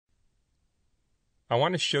I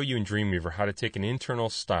want to show you in Dreamweaver how to take an internal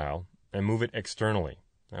style and move it externally.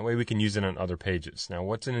 That way we can use it on other pages. Now,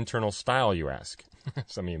 what's an internal style, you ask?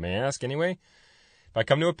 Some of you may ask anyway. If I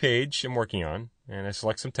come to a page I'm working on, and I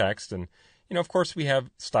select some text, and, of course we have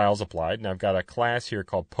styles applied, and I've got a class here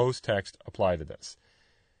called post text apply to this.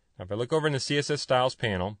 Now, if I look over in the CSS styles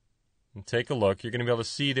panel and take a look, you're going to be able to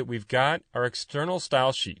see that we've got our external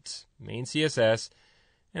style sheets, main CSS,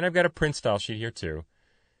 and I've got a print style sheet here too.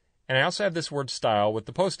 And I also have this word style with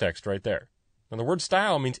the post text right there. Now, the word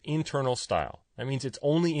style means internal style. That means it's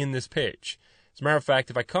only in this page. As a matter of fact,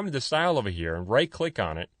 if I come to the style over here and right-click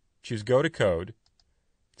on it, choose Go to Code,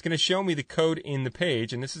 it's going to show me the code in the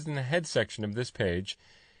page, and this is in the head section of this page,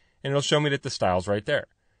 and it'll show me that the style's right there.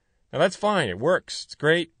 Now, that's fine. It works. It's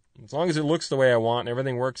great. As long as it looks the way I want and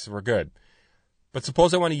everything works, we're good. But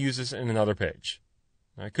suppose I want to use this in another page.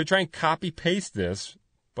 Now, I could try and copy-paste this,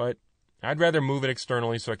 but I'd rather move it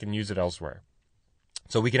externally so I can use it elsewhere.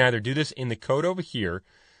 So we can either do this in the code over here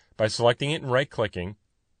by selecting it and right-clicking,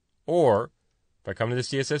 or if I come to the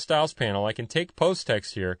CSS Styles panel, I can take post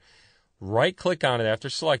text here, right-click on it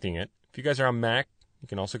after selecting it. If you guys are on Mac, you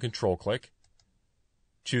can also control-click.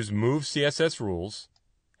 Choose Move CSS Rules.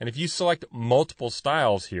 And if you select multiple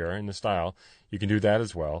styles here in the style, you can do that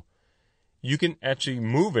as well. You can actually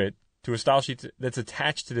move it to a style sheet that's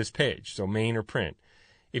attached to this page, so main or print.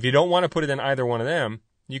 If you don't want to put it in either one of them,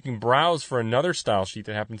 you can browse for another style sheet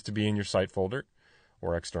that happens to be in your site folder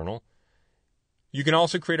or external. You can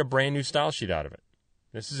also create a brand new style sheet out of it.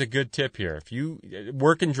 This is a good tip here. If you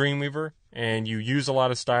work in Dreamweaver and you use a lot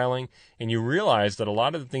of styling and you realize that a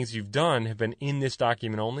lot of the things you've done have been in this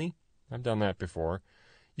document only, I've done that before,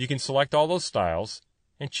 you can select all those styles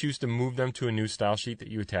and choose to move them to a new style sheet that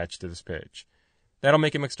you attach to this page. That'll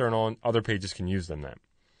make them external and other pages can use them then.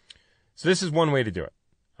 So this is one way to do it.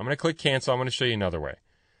 I'm going to click cancel. I'm going to show you another way.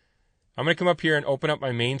 I'm going to come up here and open up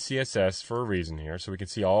my main CSS for a reason here so we can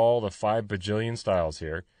see all the 5 bajillion styles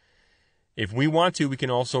here. If we want to, we can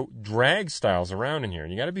also drag styles around in here.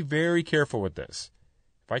 And you got to be very careful with this.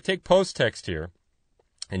 If I take post text here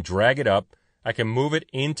and drag it up, I can move it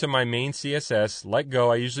into my main CSS, let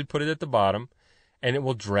go. I usually put it at the bottom, and it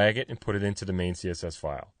will drag it and put it into the main CSS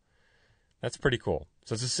file. That's pretty cool.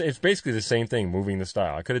 So it's basically the same thing, moving the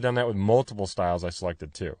style. I could have done that with multiple styles I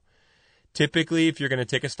selected too. Typically, if you're going to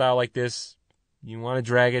take a style like this, you want to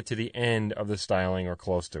drag it to the end of the styling or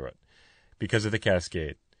close to it because of the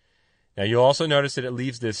cascade. Now, you'll also notice that it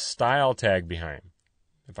leaves this style tag behind.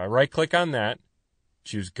 If I right-click on that,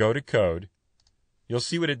 choose Go to Code, you'll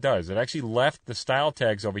see what it does. It actually left the style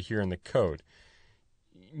tags over here in the code.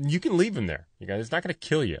 You can leave them there. You guys, it's not going to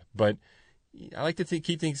kill you, but I like to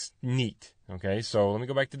keep things neat. Okay, so let me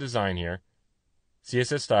go back to design here.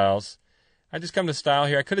 CSS styles. I just come to style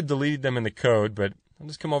here. I could have deleted them in the code, but I'll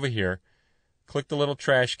just come over here, click the little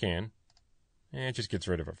trash can, and it just gets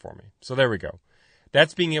rid of it for me. So there we go.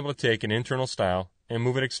 That's being able to take an internal style and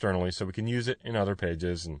move it externally so we can use it in other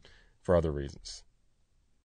pages and for other reasons.